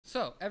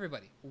So,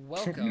 everybody,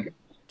 welcome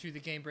to the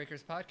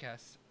Gamebreakers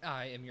podcast.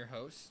 I am your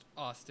host,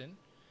 Austin,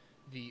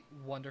 the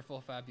wonderful,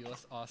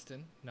 fabulous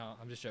Austin. No,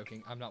 I'm just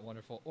joking. I'm not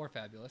wonderful or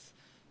fabulous.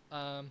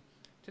 Um,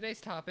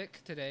 Today's topic,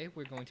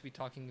 we're going to be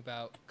talking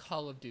about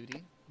Call of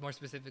Duty, more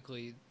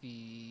specifically,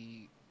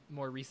 the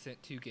more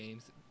recent two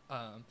games,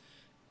 um,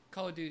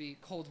 Call of Duty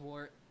Cold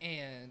War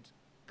and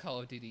Call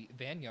of Duty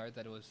Vanguard,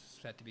 that was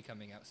set to be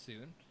coming out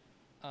soon.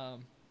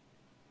 Um,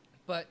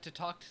 but to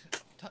talk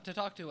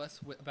to us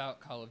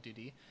about Call of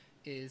Duty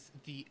is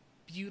the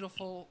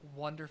beautiful,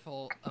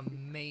 wonderful,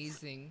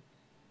 amazing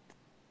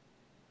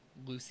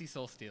Lucy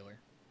Soulstealer.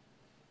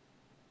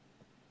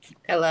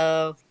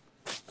 Hello,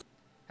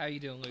 How you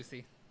doing,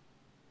 Lucy?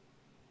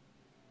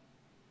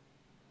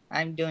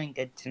 I'm doing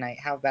good tonight.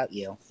 How about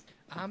you?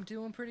 I'm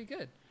doing pretty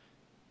good.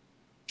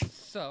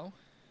 So,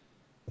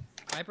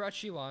 I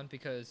brought you on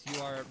because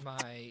you are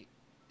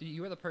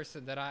the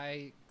person that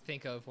I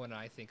think of when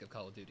I think of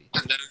Call of Duty.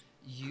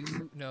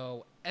 You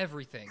know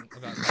everything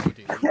about Call of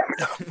Duty,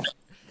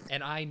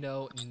 and I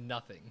know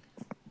nothing.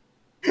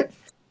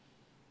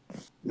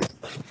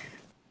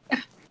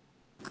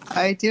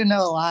 I do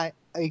know a lot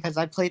because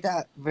I played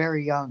that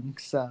very young,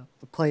 so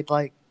I played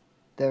like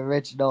the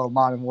original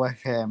Modern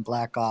Warfare and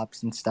Black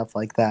Ops and stuff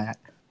like that.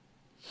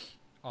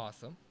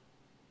 Awesome.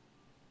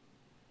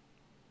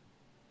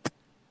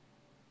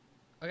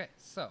 Okay,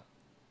 so,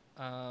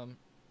 um,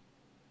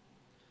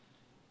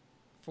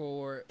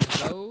 for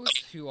those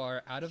who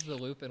are out of the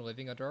loop and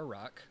living under a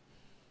rock,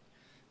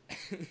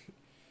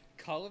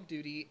 Call of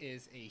Duty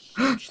is a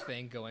huge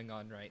thing going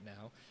on right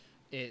now.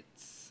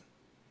 It's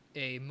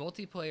a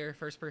multiplayer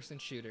first-person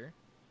shooter.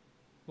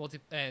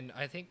 And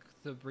I think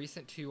the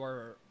recent two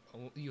are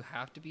you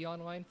have to be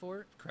online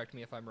for. Correct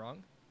me if I'm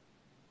wrong.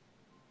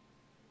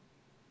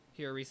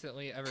 Here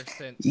recently,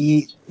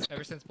 Ye-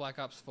 ever since Black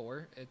Ops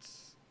 4,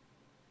 it's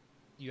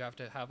you have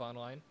to have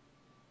online.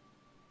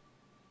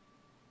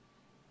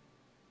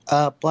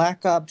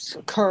 Black Ops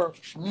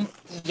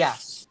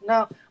yes.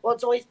 No, well,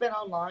 it's always been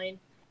online,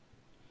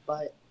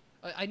 but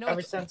I know ever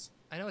it's since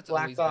I know it's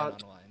Black always been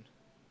Ops, online.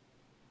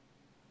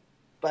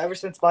 but ever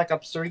since Black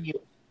Ops 3, you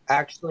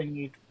actually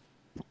need.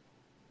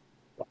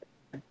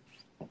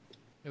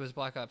 It was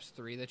Black Ops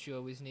 3 that you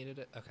always needed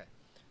it? Okay.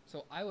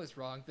 So I was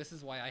wrong. This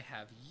is why I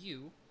have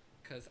you,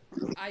 because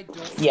I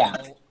don't Yeah.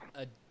 know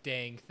a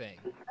dang thing.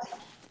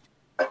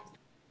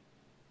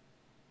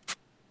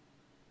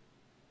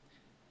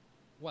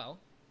 Well,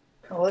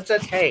 Well, it's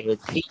okay.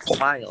 It takes a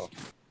while.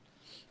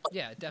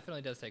 yeah, it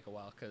definitely does take a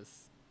while,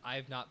 because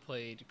I've not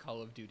played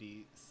Call of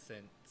Duty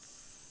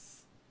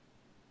since...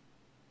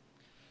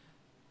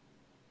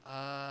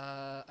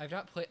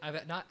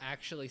 I've not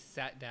actually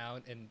sat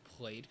down and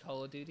played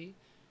Call of Duty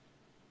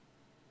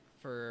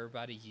for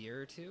about a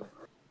year or two.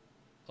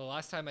 The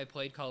last time I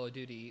played Call of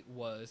Duty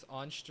was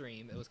on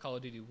stream. It was Call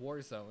of Duty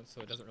Warzone,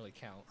 so it doesn't really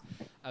count.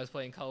 I was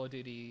playing Call of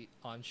Duty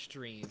on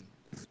stream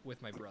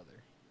with my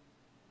brother.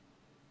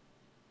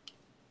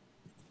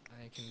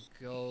 I can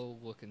go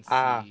look and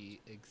Ah, see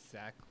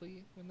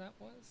exactly when that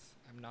was.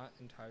 I'm not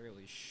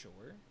entirely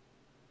sure.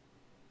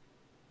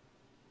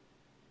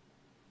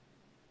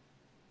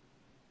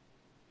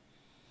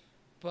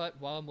 But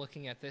while I'm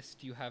looking at this,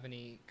 do you have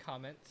any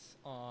comments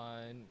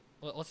on?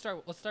 Let's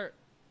start. Let's start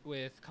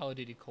with Call of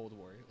Duty Cold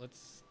War.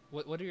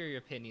 What are your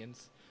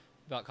opinions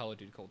about Call of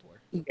Duty Cold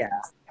War? yeah.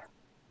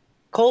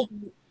 Cold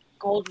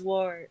Cold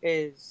War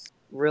is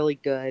really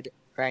good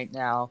right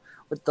now.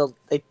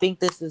 I think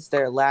this is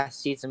their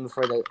last season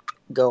before they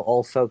go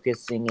all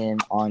focusing in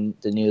on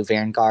the new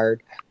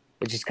Vanguard,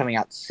 which is coming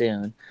out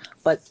soon.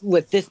 But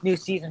with this new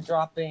season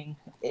dropping,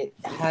 it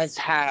has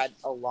had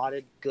a lot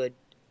of good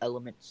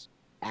elements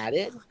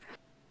added,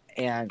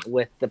 and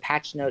with the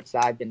patch notes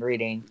that I've been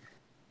reading,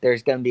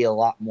 there's going to be a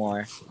lot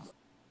more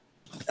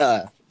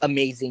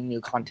amazing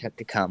new content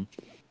to come.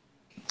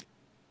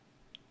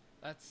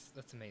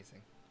 That's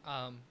amazing.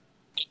 Um,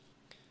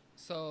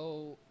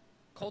 so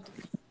Cold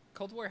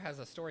Cold War has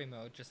a story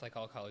mode just like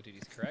all Call of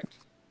Duties, correct?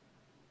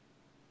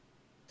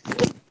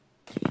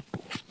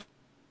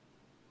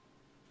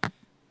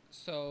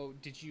 So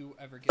did you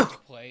ever get to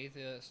play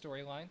the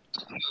storyline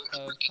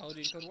of Call of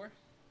Duty Cold War?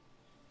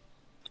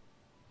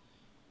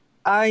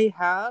 I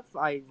have.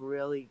 I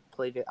really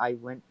played it. I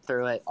went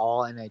through it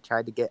all and I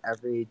tried to get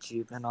every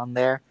achievement on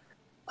there.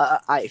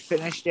 I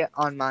finished it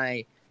on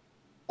my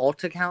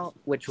alt account,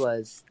 which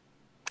was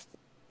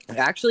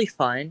actually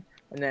fun.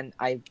 And then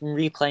I'm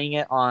replaying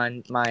it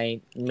on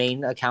my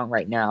main account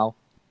right now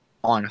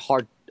on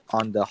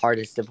the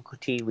hardest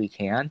difficulty we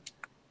can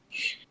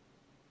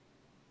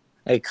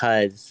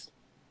because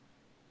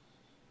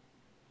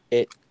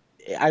it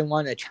I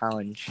want a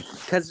challenge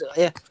because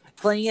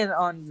playing it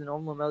on the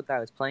normal mode that I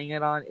was playing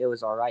it on, it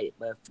was all right.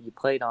 But if you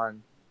played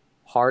on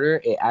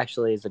harder, it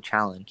actually is a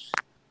challenge.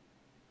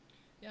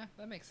 Yeah,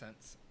 that makes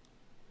sense.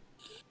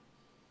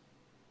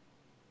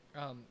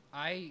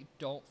 I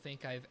don't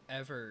think I've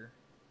ever.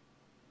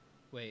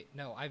 Wait,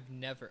 no, I've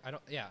never. I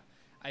don't. Yeah,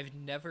 I've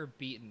never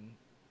beaten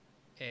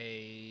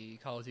a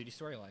Call of Duty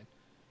storyline.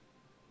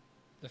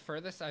 The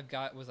furthest I've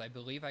got was, I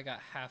believe I got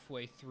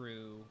halfway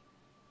through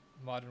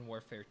Modern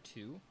Warfare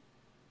 2.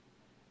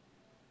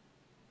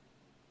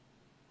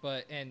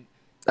 But, and...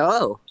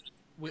 Oh.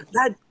 With,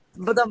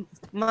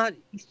 But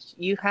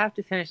you have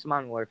to finish the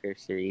Modern Warfare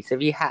series.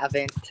 If you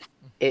haven't,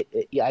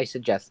 I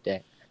suggest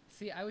it.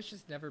 see, I was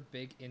just never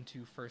big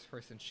into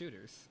first-person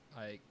shooters.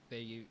 Like,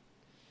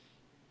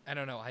 I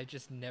don't know, I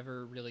just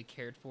never really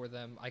cared for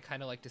them. I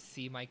kind of like to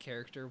see my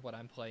character, what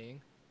I'm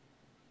playing.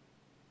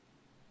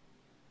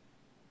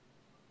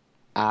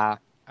 That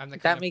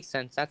makes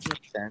sense. That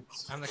makes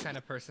sense. I'm the kind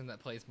of person that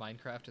plays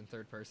Minecraft in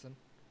third person.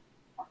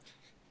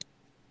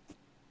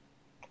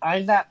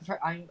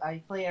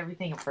 I play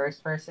everything in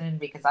first person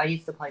because I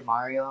used to play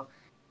Mario.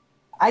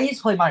 I used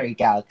to play Mario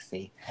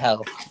Galaxy.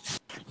 Hell,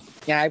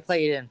 yeah, I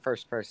played it in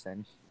first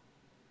person.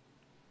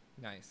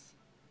 Nice.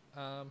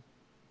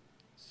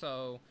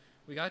 So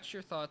we got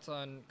your thoughts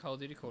on Call of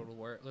Duty Cold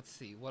War. Let's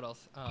see what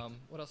else.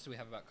 What else do we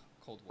have about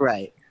Cold War?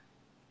 Right.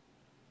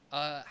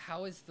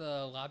 How is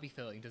the lobby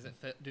filling?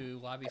 Do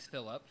lobbies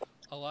fill up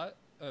a lot?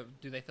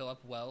 Do they fill up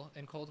well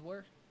in Cold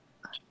War?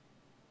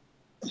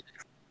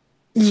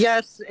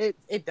 Yes,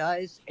 it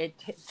does. It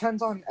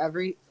depends on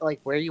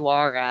where you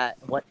are at,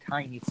 what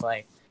time you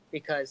play.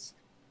 Because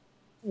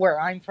where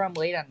I'm from,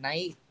 late at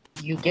night,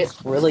 you get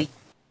really,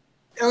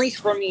 at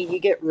least for me, you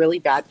get really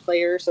bad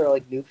players or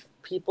like new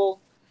people.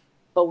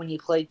 But when you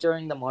play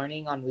during the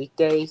morning on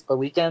weekdays or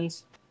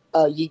weekends,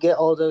 you get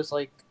all those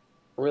like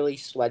really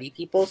sweaty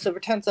people. So it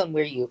depends on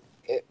where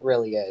it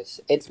really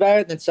is. It's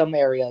better than some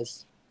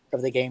areas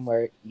of the game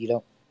where you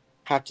don't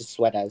have to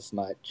sweat as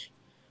much.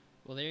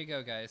 Well, there you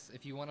go, guys.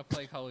 If you want to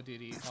play Call of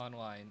Duty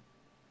online,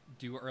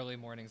 do early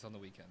mornings on the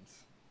weekends.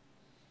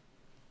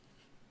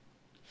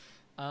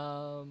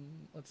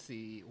 Let's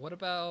see. What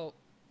about...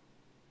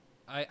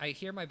 I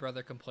hear my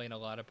brother complain a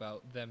lot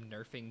about them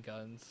nerfing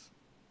guns.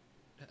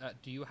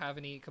 Do you have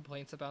any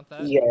complaints about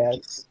that?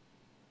 Yes.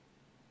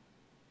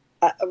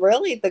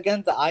 Really, the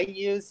guns that I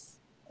use,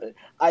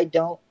 I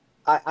don't.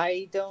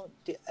 I don't.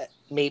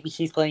 Maybe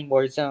he's playing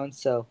Warzone,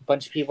 so a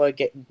bunch of people are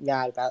getting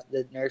mad about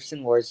the nerfs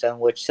in Warzone,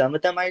 which some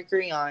of them I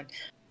agree on.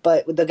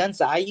 But with the guns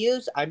that I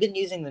use, I've been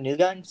using the new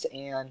guns,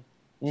 and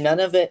none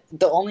of it.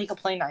 The only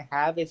complaint I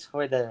have is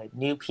for the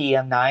new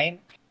PM9,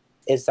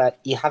 is that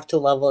you have to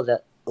level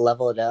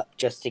it up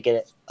just to get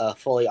it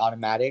fully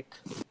automatic,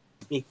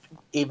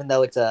 even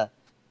though it's a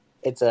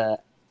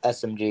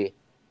SMG.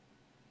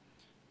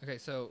 Okay,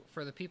 so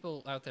for the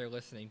people out there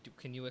listening,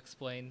 can you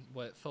explain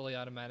what fully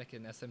automatic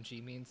and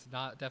SMG means?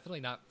 Definitely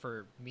not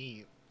for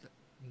me.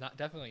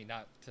 Definitely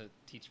not to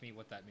teach me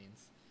what that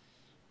means.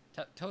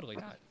 Totally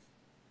not.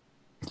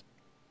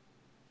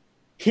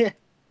 Yeah.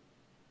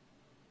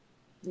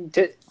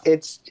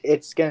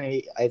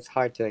 It's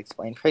hard to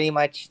explain. Pretty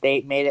much, they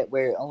made it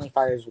where it only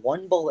fires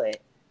one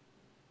bullet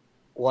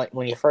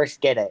when you first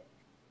get it.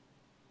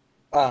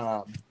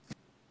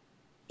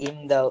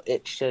 Even though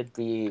it should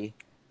be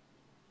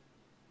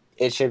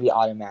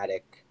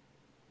automatic.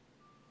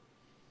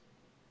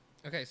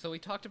 Okay, so we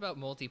talked about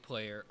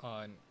multiplayer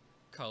on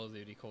Call of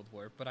Duty Cold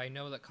War, but I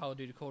know that Call of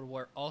Duty Cold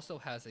War also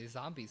has a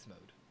zombies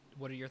mode.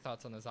 What are your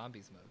thoughts on the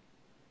zombies mode?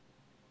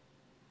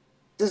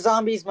 The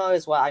zombies mode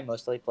is what I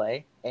mostly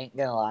play, ain't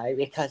gonna lie,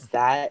 because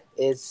that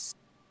is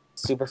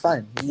super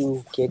fun.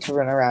 You get to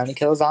run around and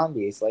kill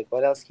zombies. Like,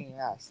 what else can you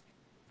ask?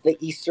 The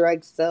Easter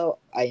eggs, though,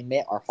 I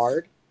admit, are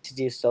hard to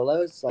do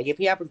solos. Like, if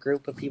you have a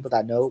group of people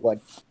that know what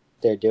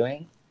they're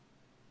doing,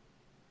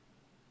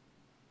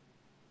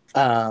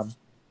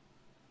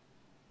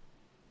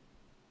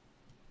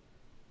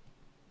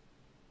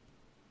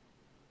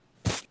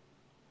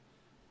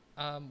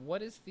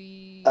 What is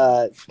the...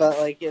 but,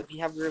 like, if you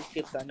have a group of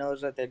people that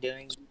knows what they're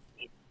doing, you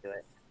need to do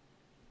it.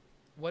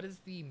 What is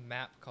the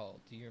map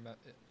called? Do you remember?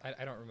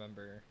 I don't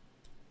remember.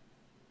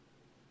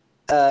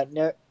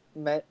 No,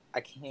 I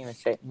can't even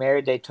say it.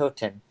 Mare de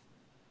Toten.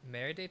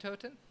 Mare de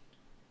Toten?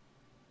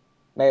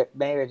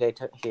 Mare de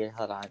Toten. Here,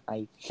 hold on.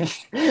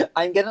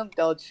 I'm gonna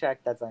double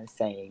check that I'm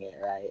saying it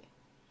right.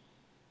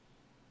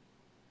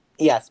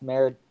 Yes,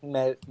 Mare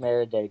de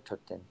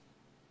Toten.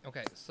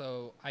 Okay,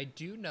 so I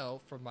do know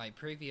from my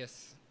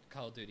previous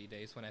Call of Duty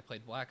days when I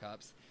played Black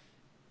Ops,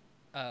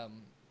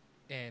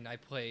 and I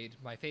played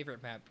my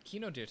favorite map,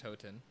 Kino de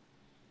Toten,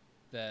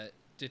 that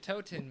de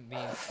Toten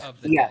means of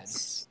the dead.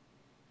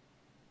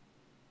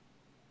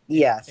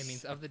 Yes. It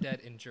means of the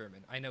dead in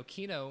German. I know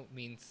Kino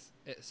means...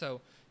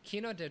 So,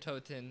 Kino de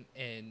Toten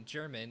in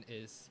German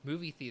is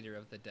movie theater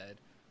of the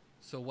dead.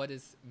 So what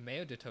is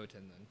Meo de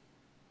Toten then?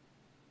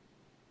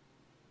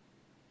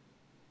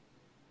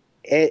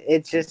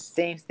 It's just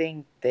same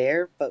thing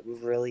there, but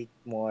really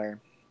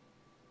more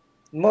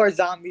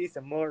zombies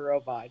and more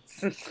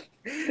robots.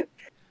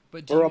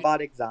 But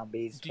robotic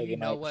zombies. Do you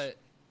know what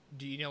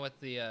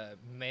the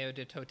Meo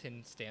de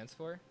Toten stands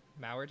for?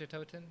 Mauer de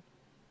Toten?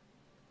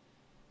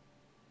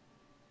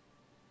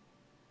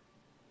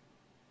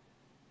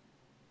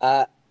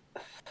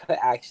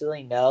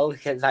 Actually no,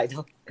 because I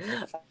don't.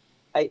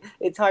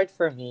 It's hard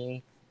for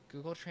me.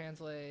 Google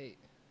Translate.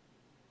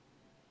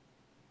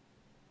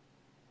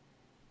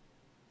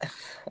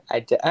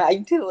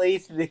 I'm too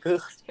lazy to Google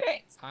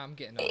Translate. I'm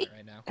getting on it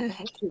right now.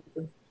 Okay,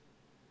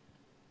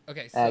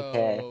 Okay,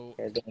 so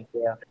here, thank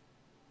you.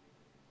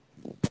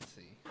 let's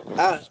see.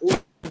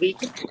 We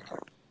can.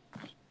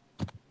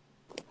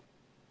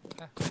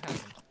 Ah, what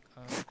happened?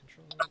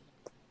 Control.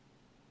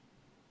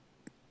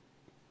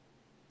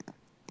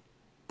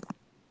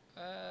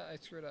 I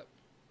screwed up.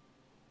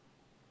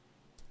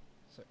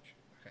 Search.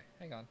 Okay,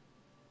 hang on.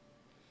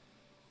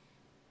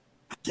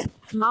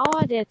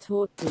 Mauer der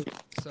Toten.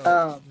 So,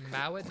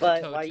 Mauer de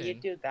But while you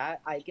Toten. do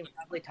that, I can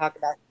probably talk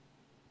about.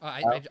 Oh,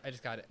 Oh. I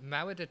just got it.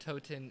 Mauer de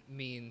Toten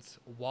means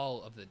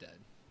wall of the dead.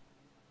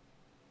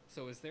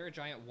 So, is there a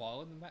giant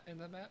wall in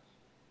the map?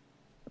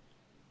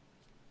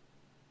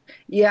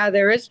 Yeah,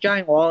 there is a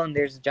giant wall, and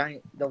there's a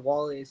giant. The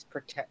wall is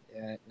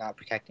not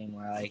protecting.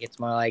 More like it's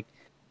more like.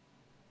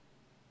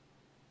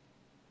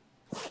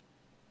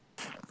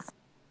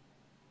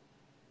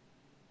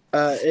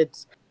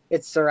 It's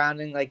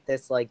surrounding like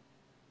this like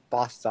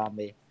boss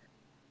zombie.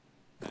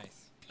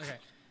 Nice. Okay.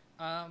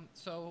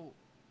 So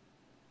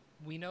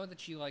we know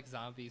that you like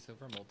zombies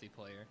over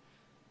multiplayer.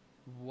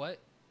 What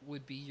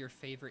would be your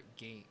favorite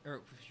game,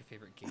 or your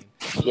favorite game?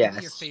 What would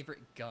be your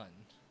favorite gun?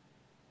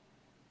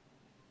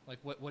 Like,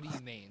 what do you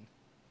main?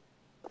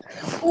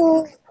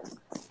 Well,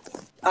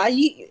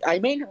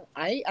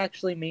 I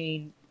actually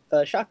main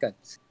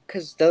shotguns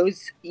because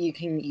those you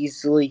can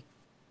easily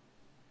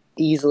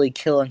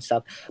kill and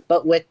stuff.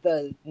 But with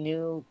the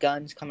new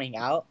guns coming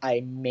out,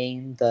 I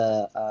main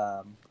the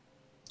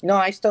no,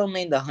 I still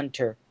main the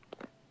hunter.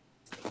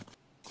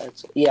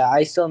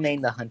 I still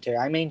main the hunter.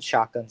 I main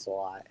shotguns a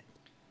lot.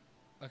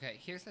 Okay,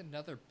 here's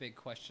another big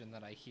question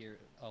that I hear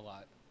a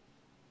lot.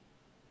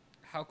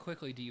 How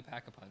quickly do you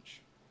pack a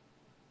punch?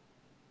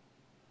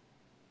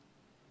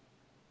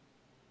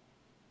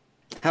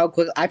 How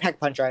quick I pack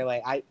punch right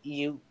away. I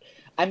mean,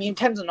 it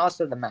depends on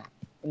also the map.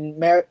 In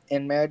Mer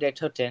de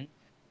Toten,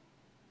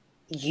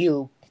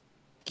 you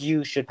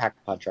should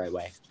pack punch right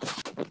away.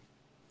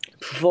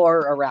 For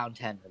around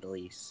 10 at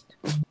least.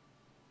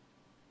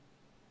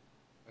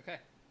 Okay.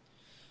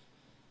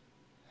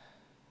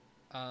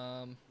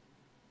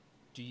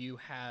 Do you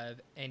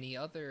have any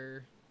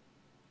other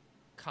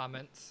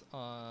comments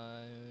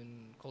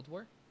on Cold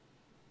War?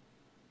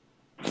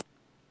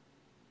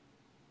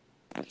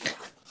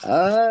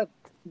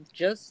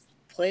 Just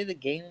play the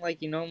game like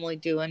you normally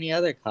do any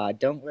other COD.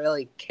 Don't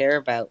really care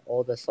about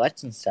all the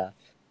sweats and stuff.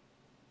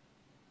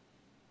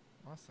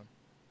 Awesome.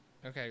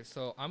 Okay,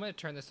 so I'm going to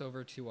turn this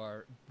over to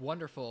our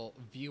wonderful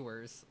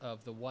viewers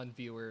of the one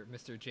viewer,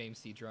 Mr. James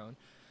C. Drone.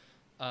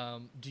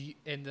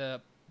 In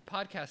the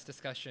podcast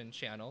discussion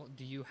channel,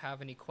 do you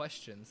have any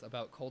questions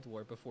about Cold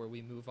War before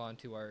we move on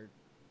to our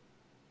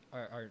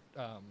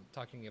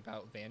talking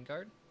about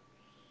Vanguard?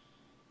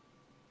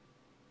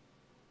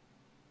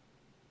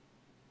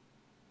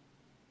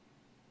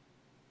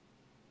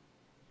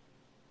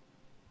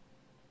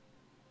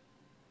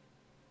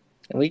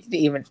 We could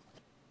even.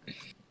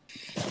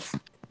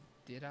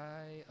 Did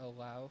I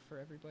allow for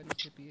everybody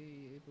to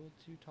be able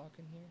to talk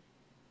in here?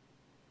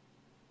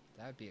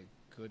 That would be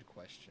a good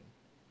question.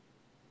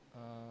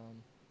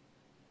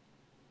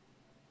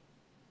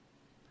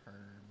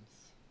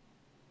 Perms.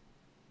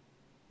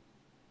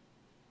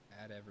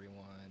 Add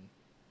everyone.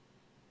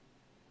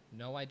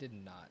 No, I did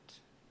not.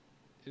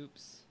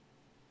 Oops.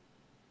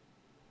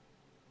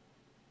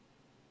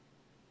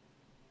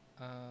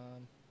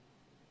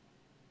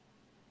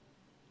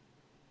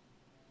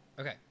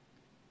 Okay.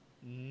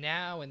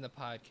 Now in the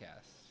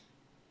podcast.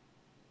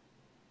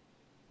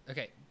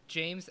 Okay,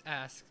 James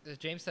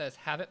says,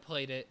 haven't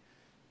played it.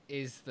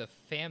 Is the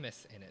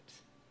FAMAS in it?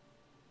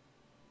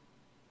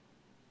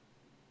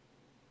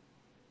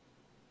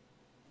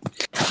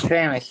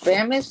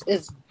 FAMAS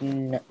is.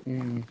 You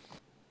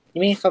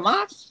mean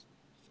FAMAS?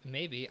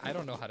 Maybe. I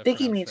don't know how to I think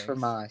he pronounce means things.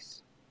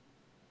 FAMAS.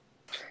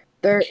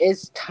 There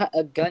is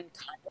a gun.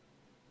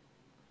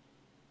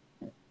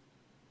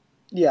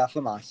 Yeah,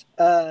 FAMAS.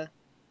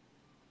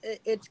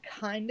 It's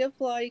kind of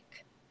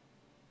like.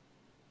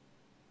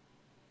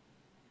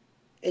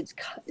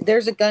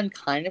 There's a gun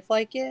kind of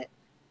like it,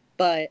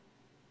 but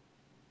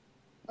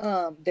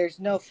there's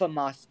no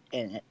FAMAS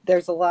in it.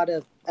 There's a lot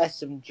of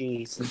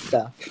SMGs and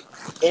stuff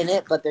in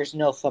it, but there's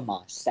no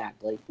FAMAS,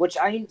 sadly. Which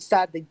I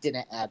sadly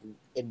didn't add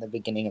in the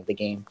beginning of the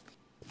game.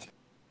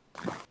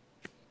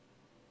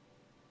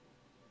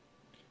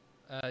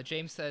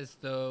 James says,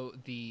 though,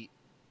 the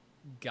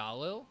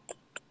Galil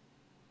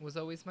was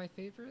always my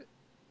favorite.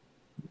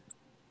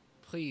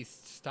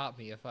 Please stop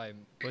me if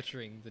I'm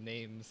butchering the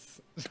names.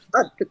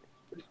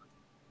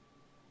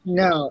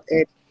 No,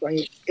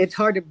 it's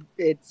hard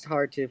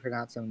to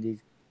pronounce some of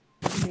these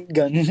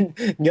gun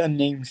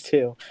names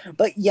too.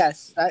 But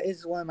yes, that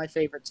is one of my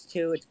favorites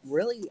too. It's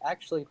really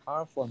actually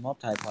powerful in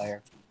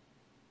multiplayer.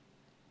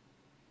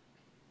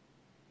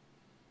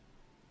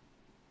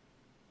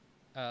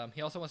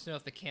 He also wants to know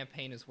if the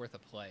campaign is worth a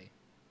play.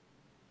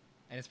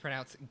 And it's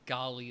pronounced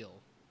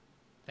Galil.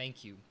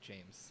 Thank you,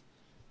 James.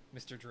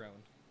 Mr.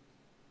 Drone.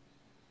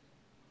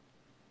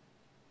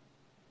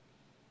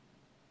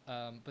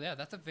 But yeah,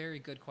 that's a very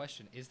good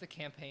question. Is the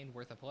campaign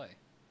worth a play?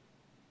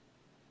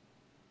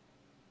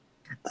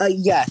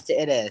 Yes,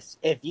 it is.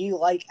 If you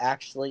like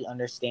actually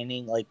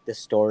understanding like the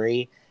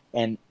story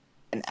and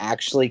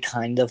actually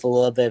kind of a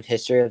little bit of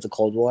history of the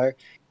Cold War,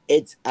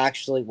 it's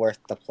actually worth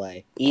the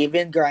play.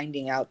 Even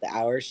grinding out the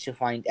hours to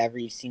find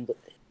every single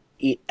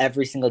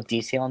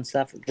detail and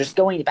stuff, just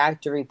going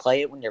back to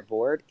replay it when you're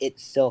bored,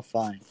 it's still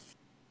fun.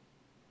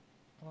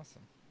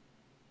 Awesome.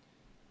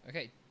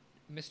 Okay,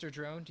 Mr.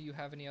 Drone, do you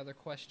have any other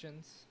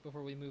questions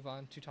before we move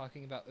on to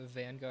talking about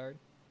Vanguard?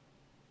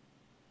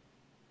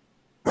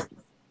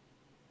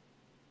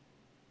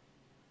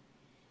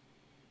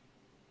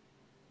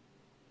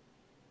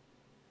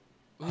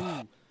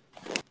 Ooh,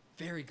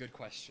 very good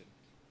question.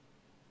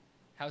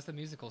 How's the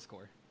musical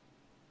score?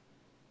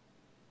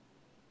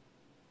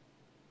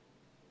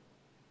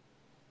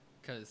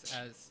 Because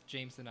as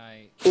James and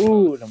I,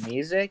 The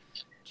music.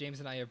 James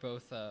and I are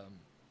both,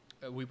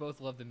 we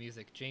both love the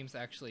music. James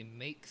actually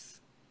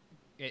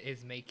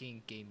is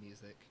making game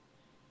music.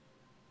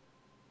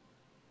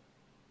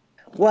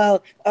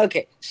 Well,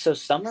 okay, so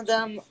some of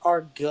them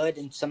are good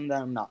and some of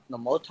them are not. The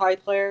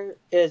multiplayer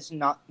is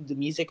not, the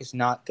music is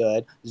not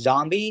good.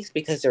 Zombies,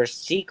 because there's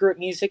secret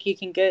music you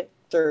can get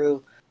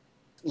through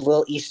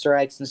little Easter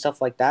eggs and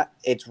stuff like that,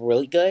 it's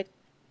really good.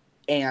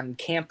 And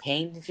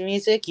campaign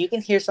music, you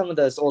can hear some of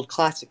those old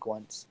classic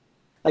ones.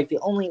 Like, the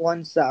only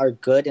ones that are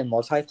good in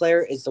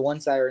multiplayer is the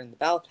ones that are in the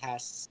Battle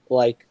Pass,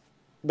 like,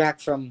 back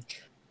from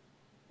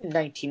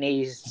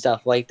 1980s and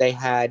stuff. Like, they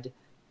had,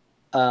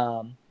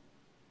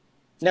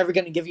 Never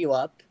Gonna Give You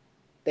Up.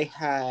 They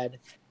had,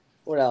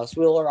 what else?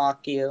 We'll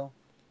Rock You.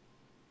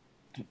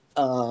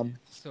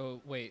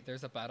 So wait,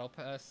 there's a battle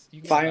pass.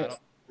 Fire.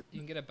 You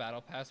can get a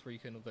battle pass where you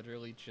can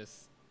literally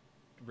just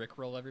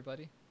rickroll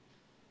everybody.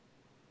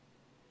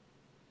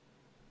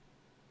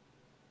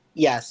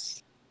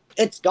 Yes,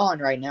 it's gone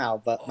right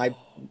now. But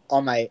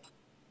on my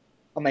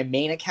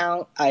main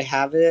account, I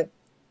have it.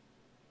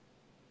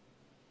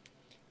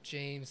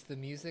 James, the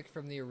music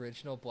from the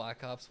original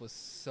Black Ops was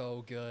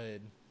so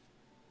good.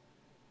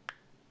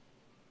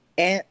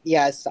 And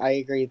yes, I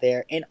agree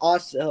there. And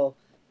also,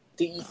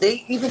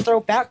 they even throw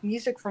back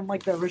music from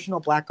like the original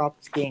Black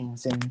Ops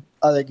games and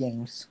other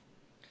games.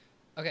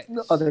 Okay.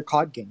 Other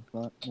COD games,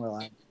 more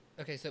like.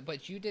 Okay, so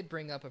but you did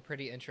bring up a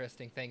pretty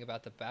interesting thing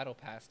about the battle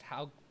pass.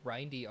 How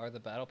grindy are the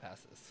battle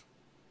passes?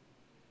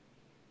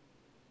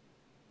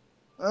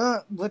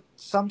 But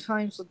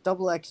sometimes with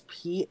double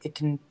XP, it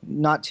can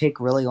not take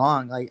really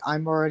long. Like,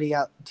 I'm already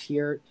at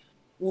tier.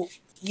 Well,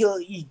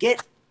 you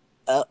get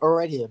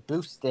already a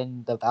boost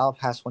in the battle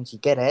pass once you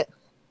get it.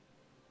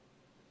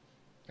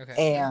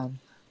 Okay. And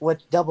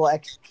with double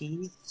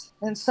XPs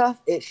and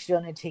stuff, it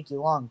shouldn't take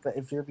you long. But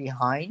if you're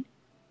behind,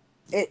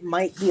 it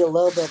might be a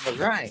little bit of a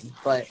grind.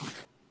 But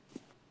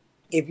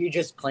if you're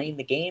just playing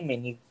the game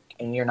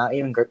and you're not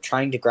even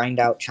trying to grind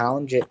out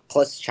challenges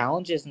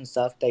and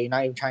stuff that you're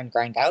not even trying to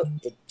grind out,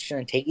 it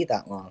shouldn't take you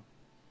that long.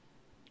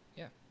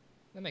 Yeah,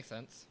 that makes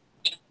sense.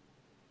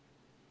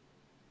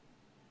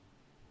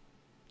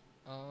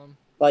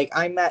 Like,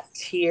 I'm at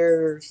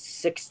tier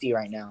 60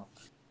 right now.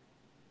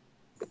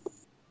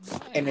 Nice.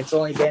 And it's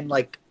only been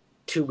like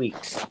 2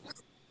 weeks.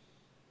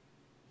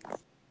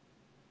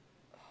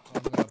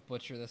 I'm gonna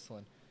butcher this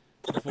one.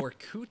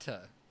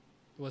 Vorkuta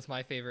was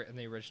my favorite in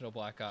the original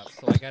Black Ops,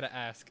 so I gotta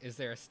ask, is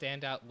there a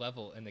standout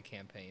level in the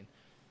campaign?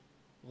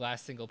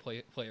 Last single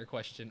player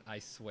question, I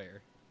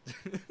swear.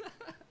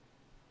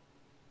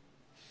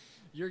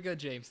 You're good,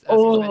 James. Ask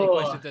as many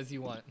questions as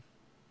you want.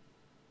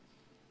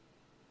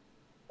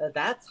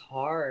 That's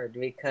hard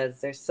because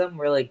there's some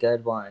really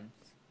good ones.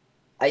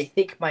 I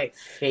think my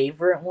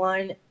favorite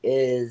one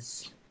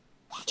is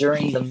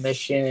during the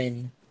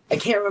mission. I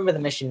can't remember the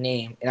mission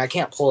name, and I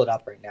can't pull it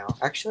up right now.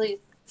 Actually,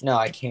 no,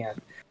 I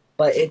can't.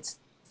 But it's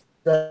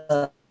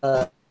the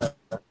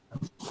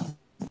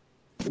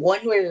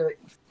one where you're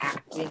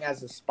acting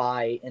as a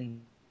spy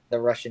in the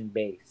Russian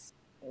base.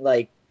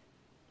 Like,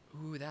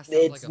 ooh, that sounds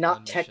it's like a not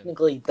fun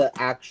technically mission. The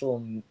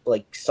actual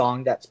like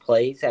song that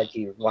plays as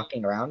you're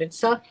walking around and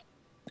stuff.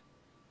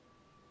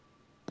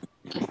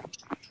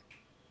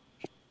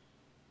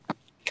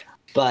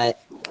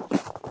 But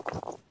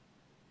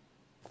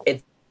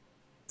it's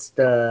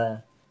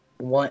the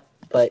one.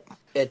 But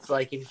it's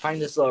like if you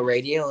find this little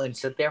radio and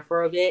sit there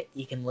for a bit,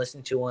 you can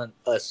listen to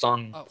a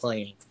song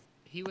playing.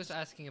 He was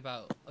asking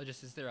about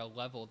just is there a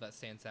level that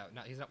stands out?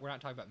 Not we're not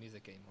talking about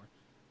music anymore.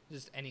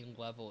 Just any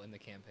level in the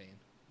campaign.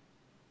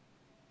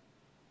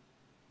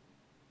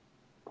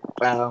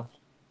 Wow.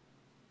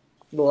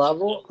 The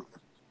level.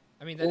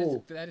 I mean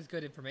that is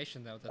good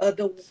information though.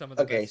 That some of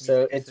the okay, best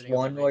so music it's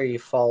one where you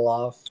fall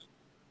off.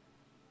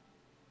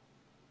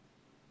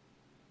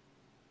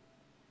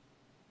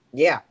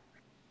 Yeah.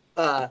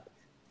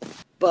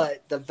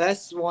 But the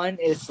best one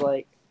is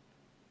like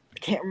I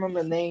can't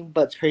remember the name,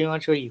 but it's pretty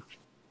much where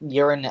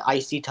you're in the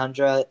icy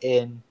tundra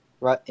in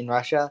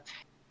Russia,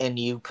 and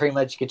you pretty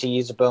much get to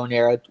use a bow and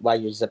arrow while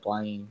you're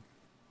ziplining.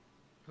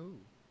 Ooh.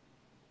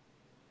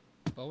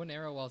 Bow and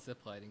arrow while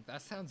ziplining.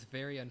 That sounds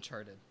very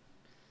Uncharted.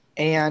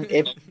 And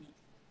if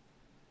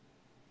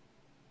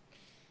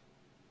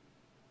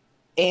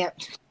and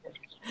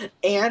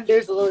and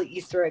there's a little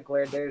Easter egg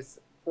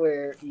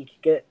where you can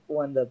get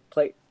one of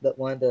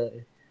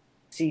the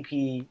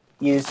CPUs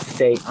to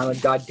say, "I'm a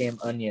goddamn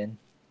onion."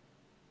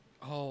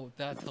 Oh,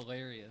 that's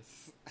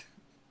hilarious.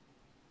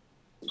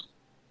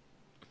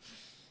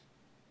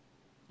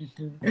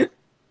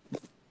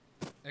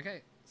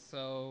 Okay,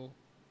 so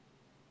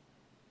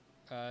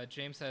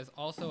James says,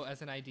 also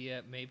as an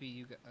idea, maybe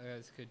you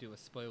guys could do a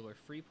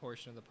spoiler-free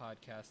portion of the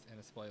podcast and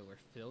a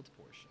spoiler-filled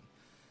portion.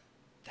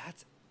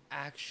 That's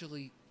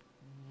actually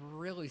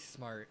really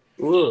smart.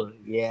 Ooh,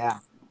 yeah.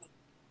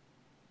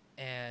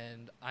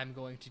 And I'm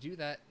going to do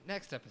that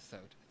next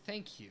episode.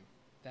 Thank you.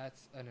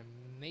 That's an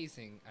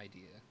amazing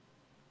idea.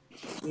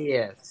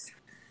 Yes.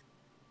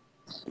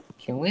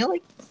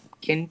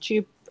 Can't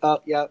you? Oh,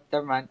 yeah,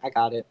 never mind. I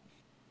got it.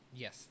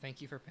 Yes,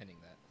 thank you for pinning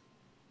that.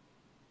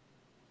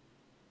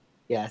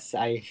 Yes,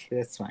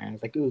 that's fine. I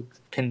was like, ooh,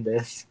 pin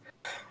this.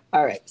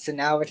 All right, so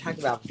now we're talking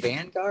about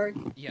Vanguard.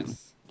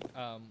 Yes.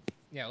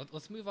 Yeah,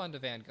 let's move on to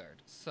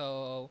Vanguard.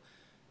 So,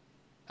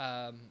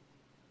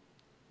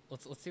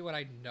 let's see what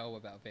I know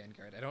about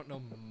Vanguard. I don't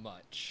know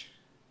much.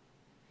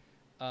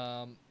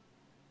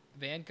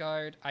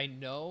 Vanguard, I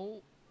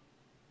know,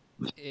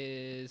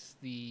 is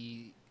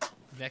the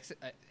next.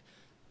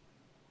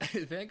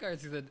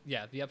 Vanguard's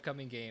the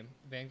upcoming game.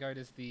 Vanguard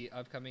is the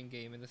upcoming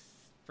game in this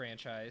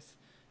franchise.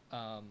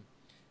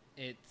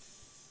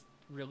 Its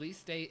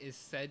release date is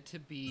said to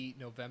be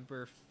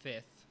November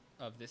 5th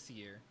of this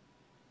year,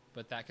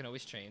 but that can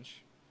always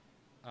change.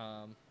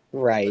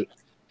 Right.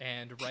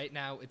 And right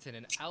now it's in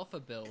an alpha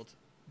build,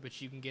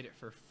 but you can get it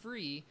for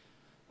free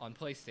on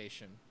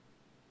PlayStation,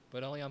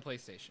 but only on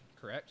PlayStation,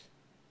 correct?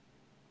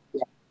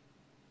 Yeah.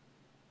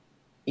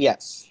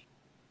 Yes.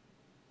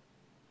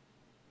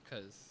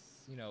 Because,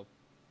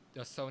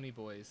 the Sony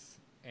boys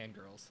and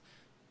girls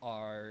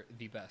are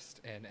the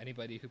best, and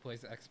anybody who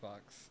plays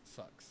Xbox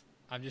sucks.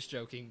 I'm just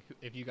joking.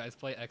 If you guys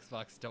play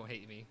Xbox, don't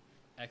hate me.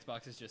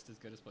 Xbox is just as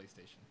good as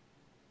PlayStation.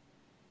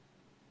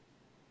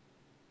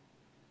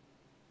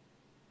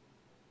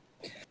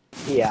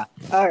 Yeah.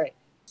 All right.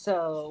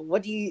 So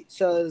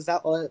is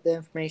that all the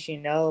information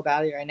you know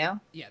about it right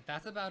now? Yeah,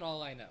 that's about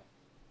all I know.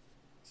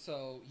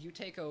 So you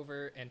take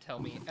over and tell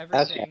me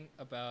everything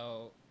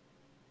about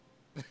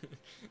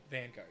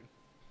Vanguard.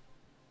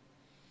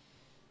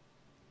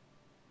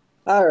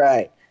 All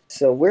right.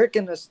 So we're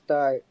gonna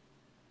start.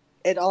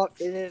 It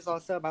is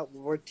also about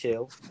World War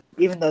II,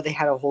 even though they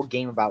had a whole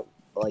game about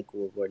like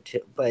World War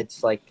II, but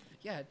it's like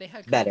Yeah, they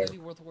had Call better. of Duty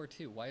World War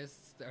II.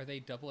 Are they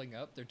doubling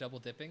up? They're double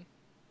dipping?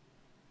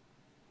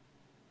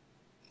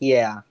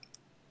 Yeah,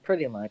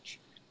 pretty much.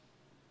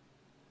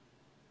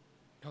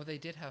 Oh, they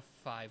did have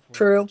 5 World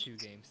True. War II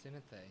games,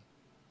 didn't they?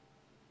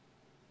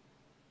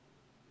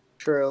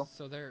 True.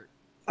 So they're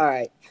All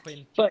right.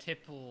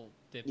 quintuple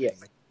dipping. Yeah.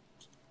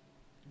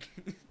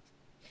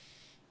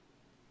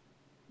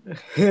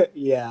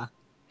 Yeah.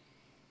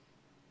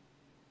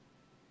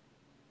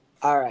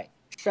 All right.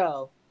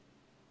 So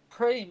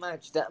pretty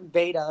much the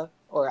beta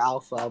or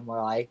alpha,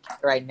 more like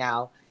right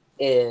now,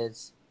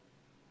 is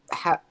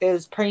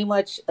pretty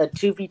much a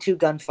 2v2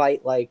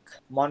 gunfight like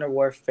Modern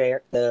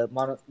Warfare,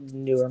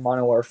 newer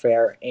Modern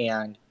Warfare,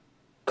 and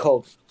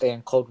Cold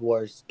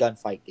War's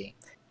gunfight game,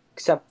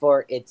 except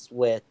for it's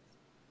with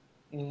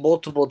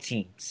multiple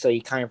teams, so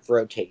you kind of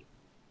rotate.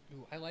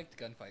 Ooh, I liked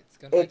gunfights.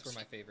 Gunfights were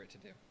my favorite to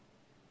do.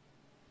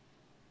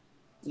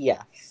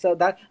 Yeah, so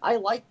that I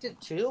liked it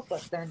too,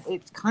 but then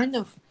it's kind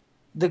of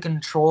the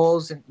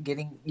controls and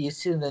getting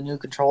used to the new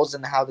controls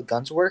and how the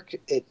guns work.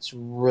 It's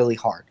really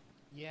hard.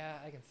 Yeah,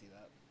 I can see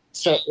that.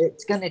 So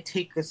it's gonna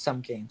take us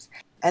some games.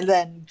 And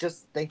then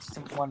just thanks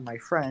to one of my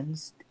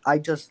friends, I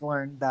just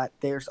learned that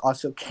there's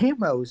also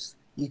camos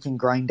you can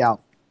grind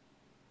out.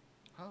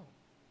 Oh,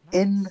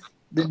 nice. In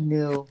the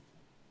new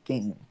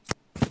game.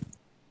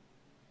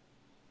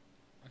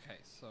 Okay,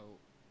 so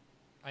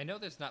I know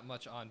there's not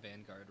much on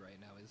Vanguard right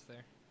now, is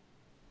there?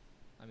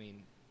 I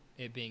mean,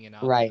 it being an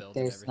alpha build and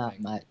everything. There's not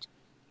much.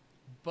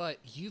 But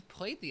you've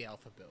played the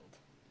alpha build.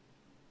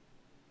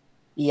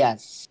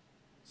 Yes.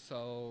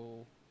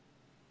 So,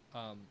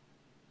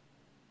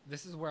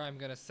 this is where I'm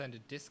gonna send a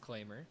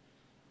disclaimer.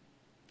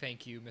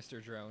 Thank you,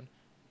 Mr. Drone.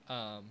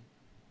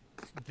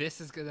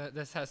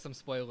 This has some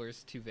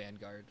spoilers to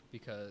Vanguard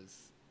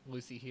because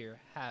Lucy here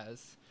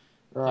has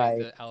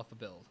played the alpha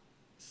build.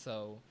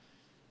 So,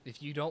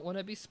 if you don't want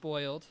to be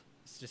spoiled,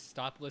 just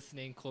stop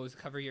listening,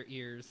 cover your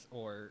ears,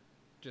 or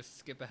just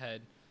skip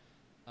ahead.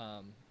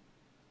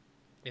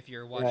 If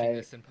you're watching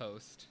this in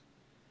post.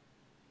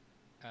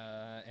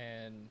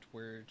 And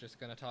we're just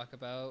gonna talk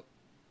about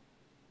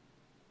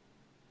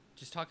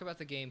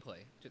the gameplay.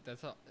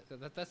 That's all.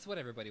 That's what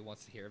everybody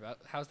wants to hear about.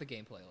 How's the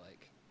gameplay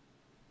like?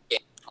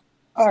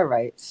 All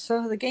right.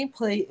 So the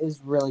gameplay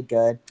is really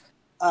good.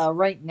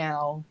 Right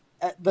now,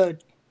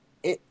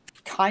 it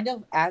kind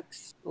of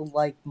acts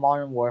like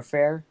Modern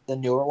Warfare, the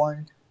newer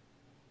one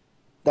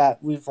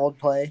that we've all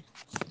played,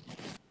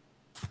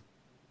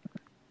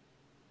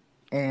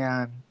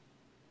 and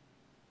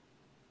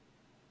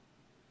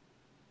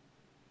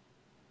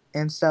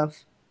and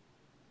stuff,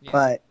 Yeah.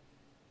 but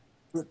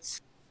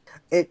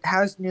it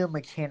has new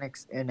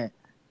mechanics in it,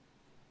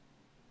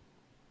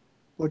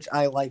 which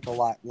I like a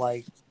lot.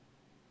 Like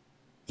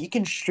you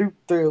can shoot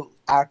through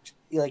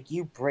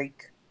you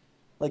break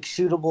like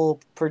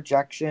shootable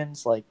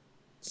projections, like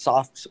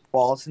soft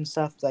walls and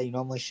stuff that you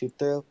normally shoot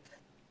through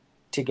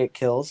to get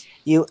kills.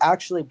 You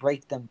actually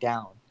break them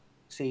down,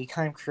 so you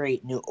kind of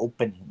create new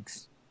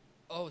openings.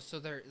 Oh, so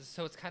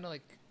it's kind of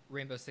like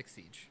Rainbow Six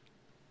Siege.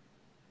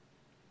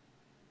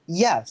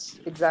 Yes,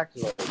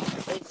 exactly.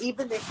 And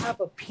even they have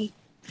a peak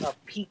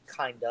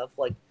kind of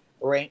like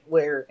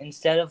where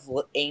instead of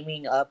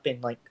aiming up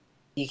and like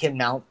you can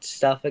mount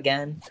stuff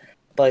again,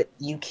 but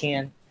you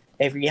can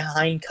if you're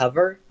behind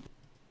cover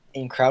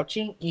and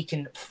crouching, you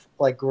can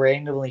like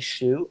randomly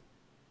shoot.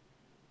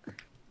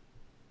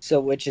 So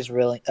which is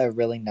really a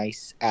really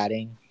nice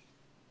adding.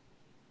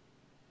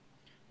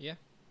 Yeah.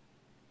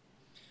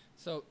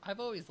 So I've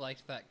always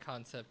liked that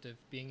concept of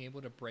being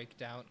able to break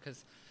down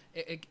because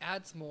it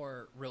adds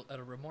more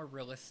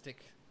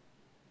realistic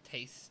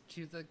taste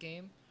to the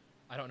game.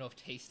 I don't know if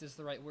taste is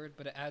the right word,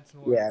 but it adds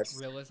more Yes.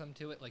 realism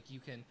to it. Like you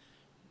can,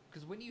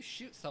 because when you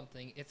shoot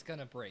something, it's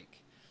gonna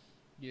break.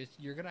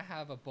 You're gonna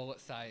have a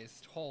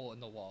bullet-sized hole in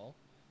the wall,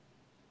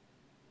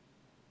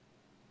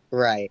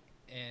 Right.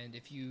 and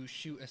if you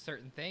shoot a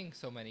certain thing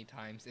so many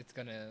times, it's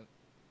gonna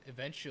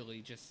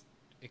eventually just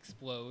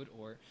explode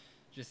or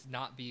just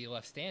not be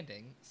left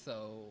standing.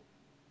 So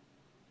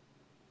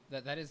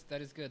that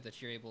is good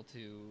that you're able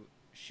to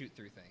shoot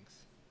through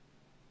things,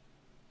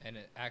 and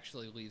it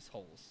actually leaves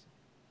holes.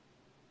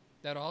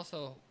 That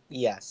also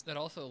Yes. that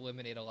also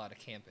eliminate a lot of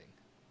camping.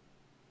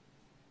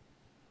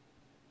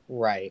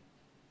 Right.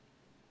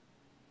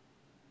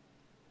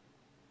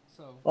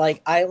 So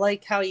Like I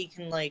like how you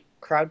can like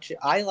crouch.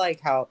 I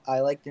like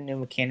the new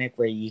mechanic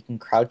where you can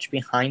crouch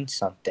behind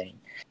something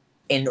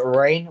and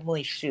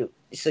randomly shoot,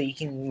 so you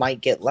can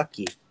might get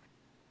lucky.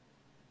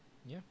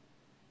 yeah,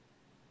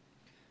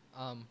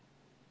 um,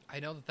 I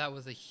know that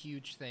was a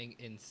huge thing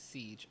in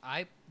Siege.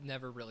 I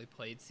never really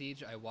played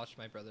Siege. I watched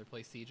my brother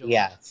play Siege a lot,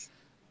 Yes.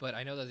 but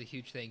I know that's a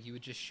huge thing. You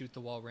would just shoot the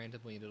wall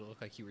randomly and it'll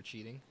look like you were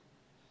cheating.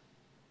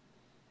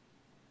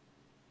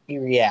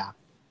 Yeah.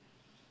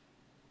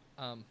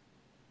 Um,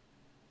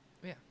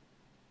 yeah,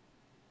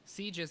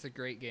 Siege is a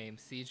great game.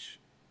 Siege,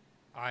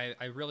 I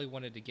really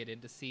wanted to get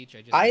into Siege.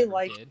 I just I never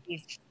like did.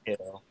 Siege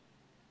too.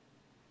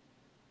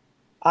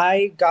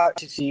 I got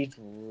to Siege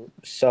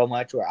so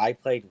much where I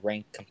played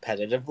ranked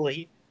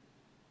competitively,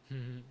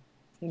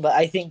 but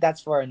I think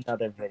that's for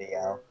another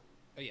video.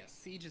 Oh yeah,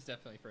 Siege is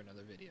definitely for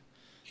another video.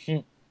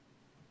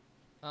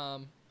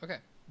 Hmm. Okay.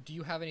 Do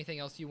you have anything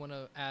else you want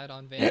to add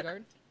on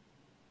Vanguard?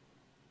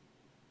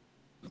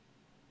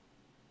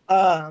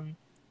 um,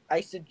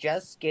 I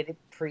suggest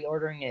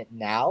pre-ordering it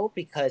now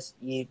because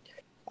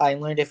I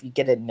learned if you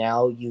get it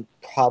now, you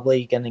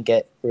probably gonna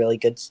get really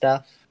good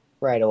stuff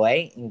right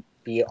away and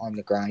be on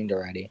the grind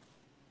already.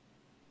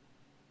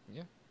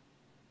 Yeah,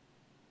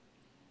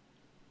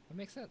 that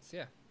makes sense.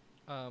 Yeah.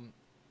 Um,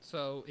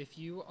 so if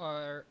you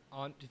have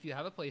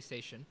a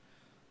PlayStation,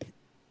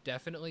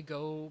 definitely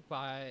go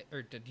buy,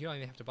 or you don't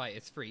even have to buy it.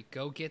 It's free.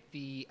 Go get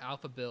the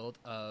alpha build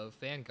of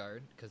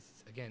Vanguard because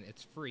again,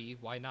 it's free.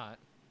 Why not?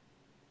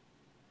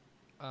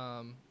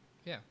 Um,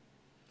 yeah.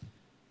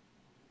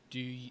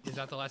 Is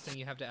that the last thing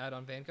you have to add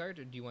on Vanguard,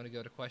 or do you want to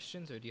go to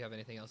questions, or do you have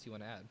anything else you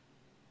want to add?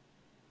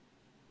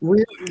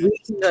 We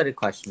can go to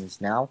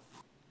questions now.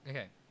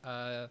 Okay.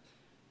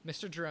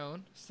 Mr.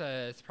 Drone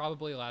says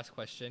probably last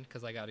question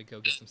because I got to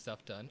go get some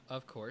stuff done,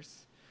 of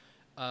course.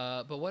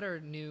 But what are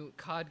new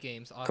COD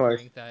games Of course.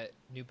 offering that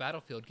new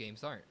Battlefield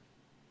games aren't?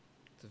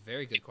 It's a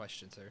very good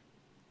question, sir.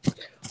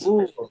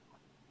 Ooh,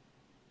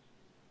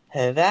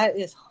 that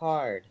is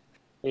hard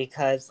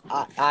because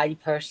I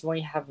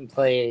personally haven't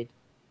played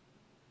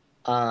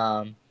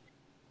um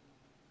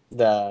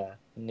the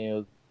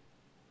new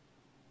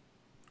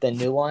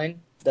one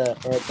the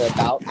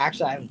battle.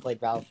 Actually, I haven't played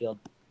Battlefield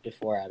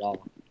before at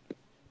all,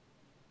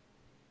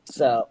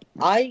 so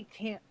I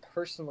can't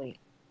personally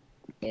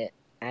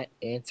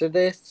answer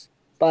this.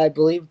 But I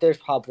believe there's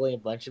probably a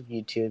bunch of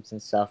YouTubes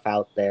and stuff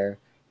out there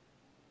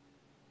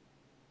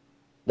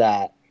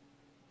that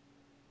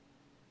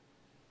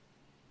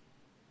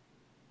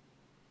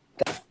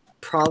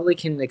probably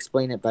can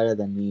explain it better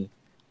than me.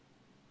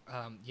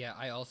 Yeah,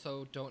 I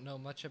also don't know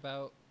much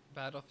about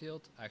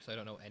Battlefield. Actually, I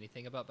don't know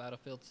anything about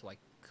Battlefield, so I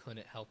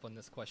couldn't help on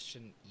this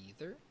question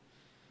either.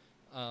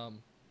 Um,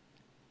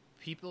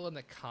 People in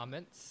the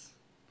comments,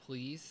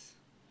 please,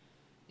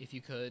 if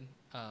you could,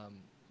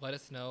 let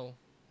us know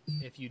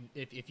if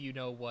you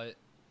know what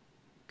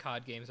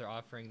COD games are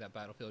offering that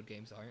Battlefield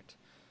games aren't.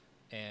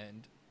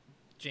 And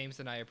James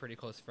and I are pretty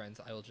close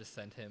friends. I will just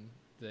send him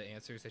the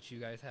answers that you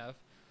guys have.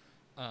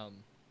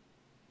 Um,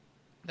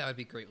 that would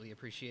be greatly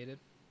appreciated.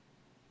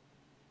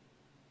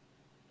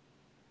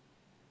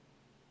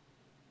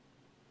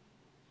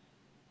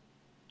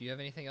 Do you have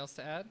anything else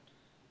to add?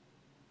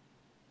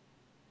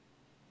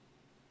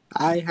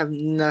 I have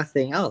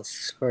nothing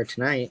else for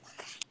tonight.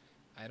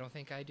 I don't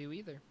think I do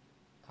either.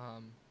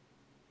 Um,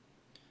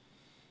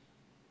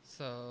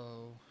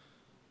 So,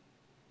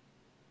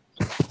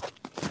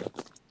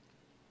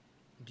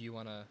 do you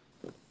want to?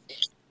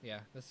 Yeah,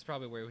 this is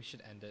probably where we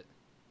should end it.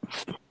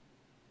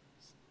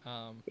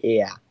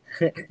 Yeah.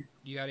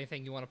 You got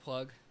anything you want to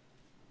plug?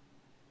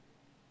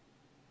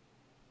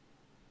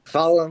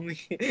 Follow me.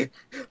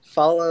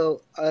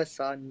 Follow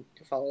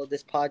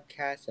this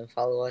podcast and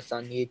follow us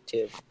on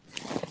YouTube.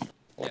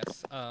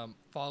 Yes.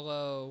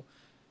 Follow.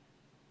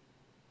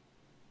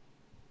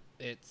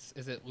 Is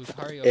it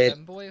Lucario It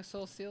Femboy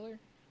Soul Stealer,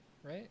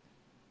 right?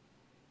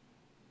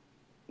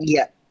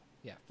 yeah.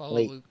 Yeah. Follow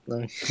Wait.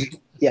 Luke.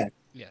 Yeah.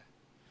 Yeah.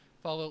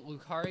 Follow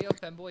Lucario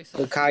Femboy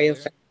Soul Lucario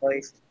Stealer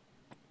Fanboys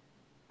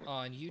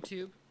on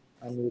YouTube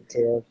on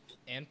YouTube.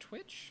 and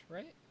Twitch,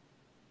 right?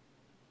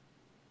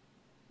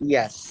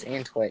 Yes,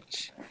 and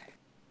Twitch.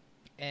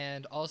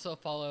 And also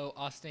follow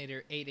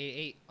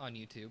Austinator888 on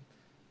YouTube.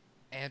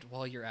 And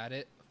while you're at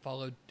it,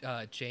 follow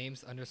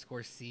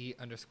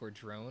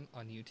James_C_drone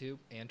on YouTube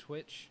and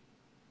Twitch,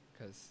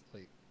 because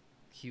like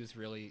he was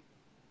really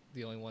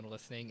the only one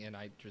listening, and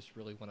I just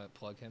really want to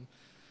plug him.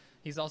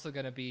 He's also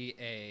gonna be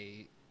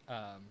a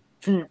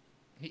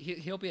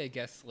he'll be a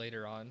guest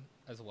later on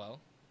as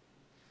well,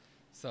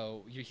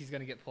 so he's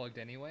gonna get plugged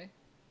anyway.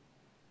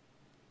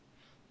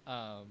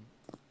 But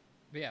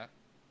yeah,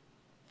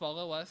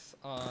 follow us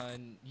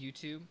on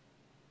YouTube.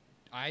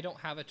 I don't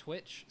have a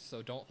Twitch,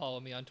 so don't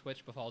follow me on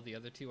Twitch, but follow the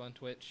other two on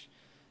Twitch.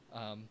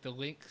 The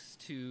links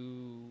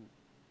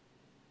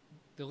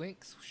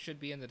should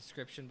be in the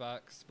description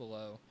box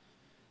below.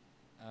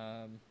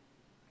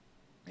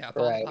 Yeah,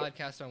 follow the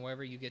podcast on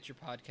wherever you get your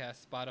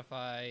podcasts.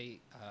 Spotify,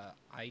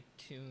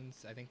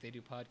 iTunes, I think they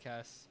do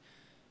podcasts.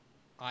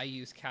 I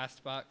use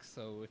Castbox,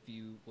 so if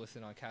you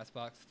listen on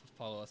Castbox,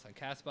 follow us on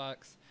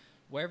Castbox.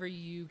 Wherever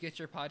you get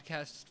your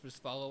podcasts,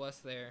 just follow us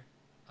there.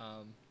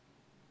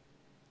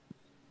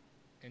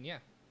 And yeah.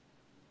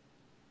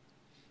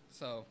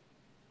 So,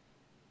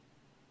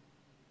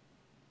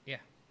 yeah.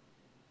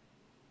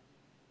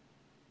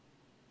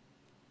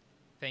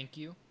 Thank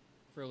you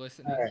for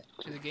listening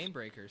to the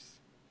Gamebreakers.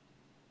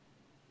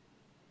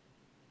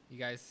 You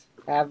guys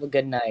have a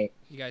good night.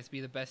 You guys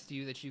be the best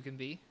you that you can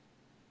be.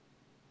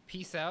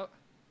 Peace out,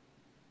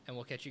 and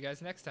we'll catch you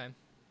guys next time.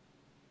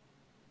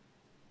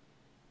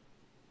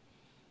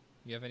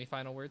 You have any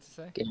final words to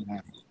say? Good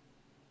night.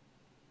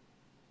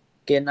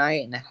 Good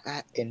night,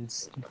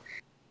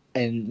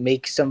 and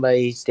make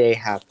somebody's day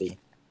happy.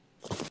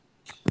 All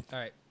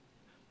right.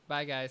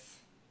 Bye, guys.